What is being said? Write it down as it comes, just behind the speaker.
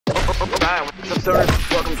Alright, what's up,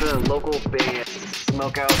 stoners? Welcome to the local band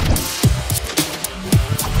Smokeout.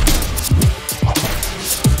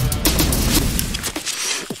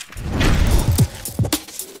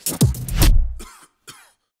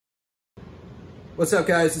 What's up,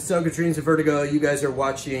 guys? It's Uncle Dreams of Vertigo. You guys are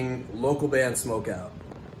watching local band Smokeout.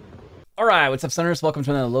 All right, what's up, stoners? Welcome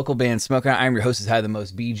to another local band Smokeout. I'm your host, is High the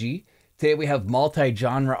Most BG. Today we have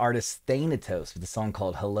multi-genre artist Thanatos with a song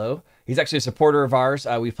called Hello. He's actually a supporter of ours.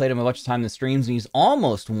 We've played him a bunch of time in the streams, and he's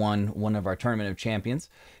almost won one of our Tournament of Champions.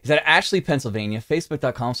 He's out of Ashley, Pennsylvania.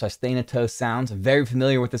 Facebook.com/Thanatos Sounds. Very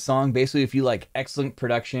familiar with the song. Basically, if you like excellent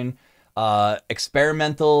production,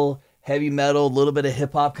 experimental, heavy metal, a little bit of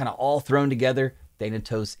hip-hop, kind of all thrown together,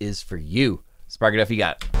 Thanatos is for you. Spark it up, you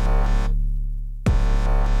got it.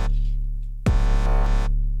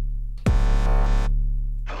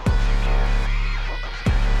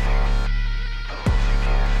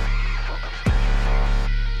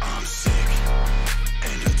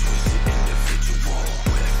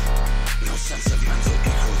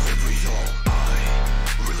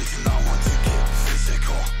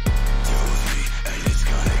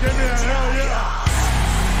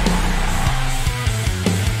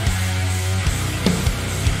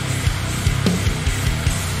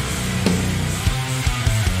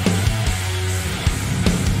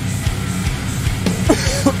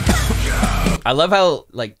 I love how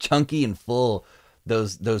like chunky and full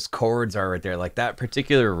those chords are right there. Like that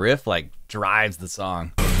particular riff like drives the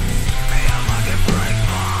song.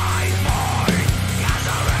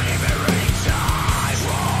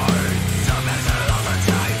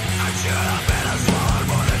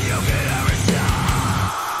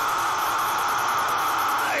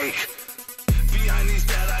 Behind these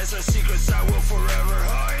dead eyes are secrets I will forever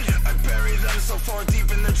hide. I bury them so far deep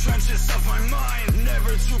in the trenches of my mind.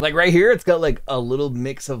 Never to Like right here, it's got like a little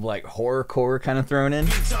mix of like horrorcore kind of thrown in,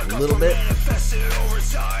 a little bit. over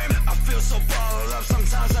time. I feel so bottled up.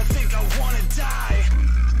 Sometimes I think I wanna die.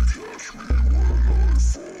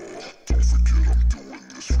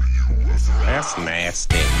 That's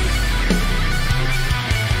nasty.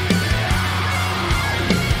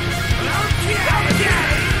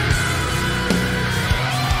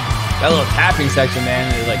 That little tapping section,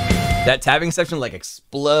 man, is like that tapping section like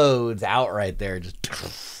explodes out right there, just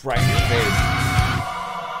right in your face.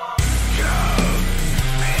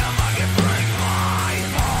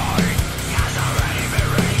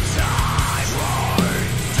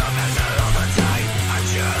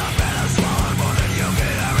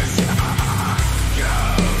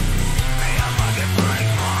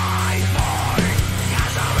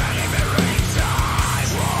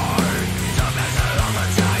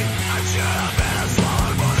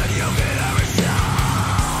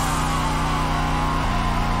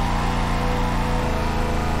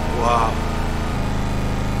 Wow.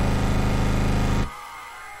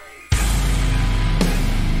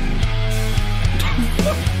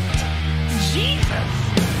 Jesus!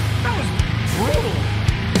 That was brutal!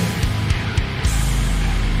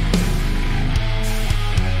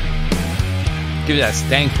 Give you that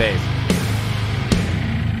stank face.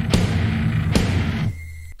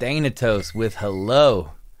 Thanatos with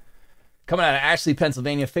Hello. Coming out of Ashley,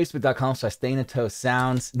 Pennsylvania. Facebook.com/Thanatos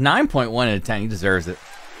Sounds. 9.1 out of 10. He deserves it.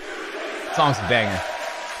 Song's a banger.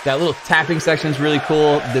 That little tapping section is really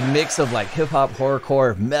cool. The mix of like hip hop,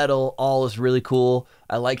 horrorcore, metal, all is really cool.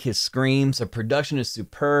 I like his screams. The production is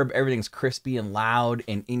superb. Everything's crispy and loud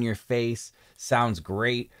and in your face. Sounds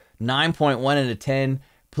great. 9.1 out of 10.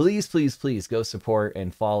 Please, please, please go support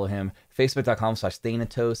and follow him.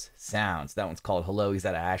 Facebook.com/Thanatos Sounds. That one's called Hello. He's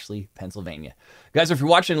out of Ashley, Pennsylvania. Guys, if you're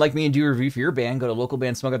watching and like me and do a review for your band, go to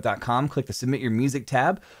localbandsmokeout.com, click the Submit Your Music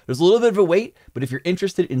tab. There's a little bit of a wait, but if you're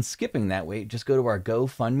interested in skipping that wait, just go to our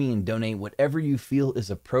GoFundMe and donate whatever you feel is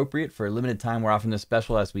appropriate. For a limited time, we're offering this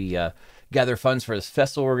special as we gather funds for this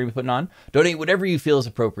festival we're going to be putting on. Donate whatever you feel is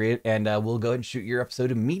appropriate, and we'll go ahead and shoot your episode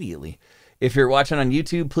immediately. If you're watching on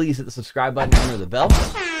YouTube, please hit the subscribe button and the bell.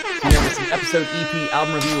 You never miss an episode, EP,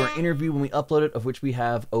 album review, or interview when we upload it, of which we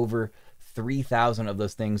have over 3,000 of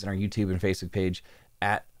those things on our YouTube and Facebook page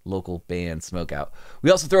at Local Band Smokeout. We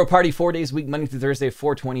also throw a party 4 days a week, Monday through Thursday,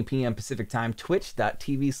 4:20 p.m. Pacific Time,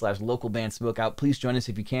 twitch.tv/Local Band Smokeout. Please join us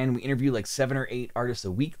if you can. We interview like 7 or 8 artists a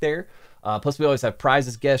week there. Plus, we always have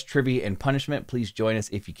prizes, guests, trivia, and punishment. Please join us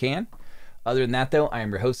if you can. Other than that, though, I am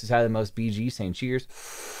your host, is High the Most BG, saying cheers.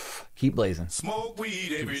 Keep blazing. Smoke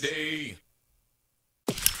weed every day.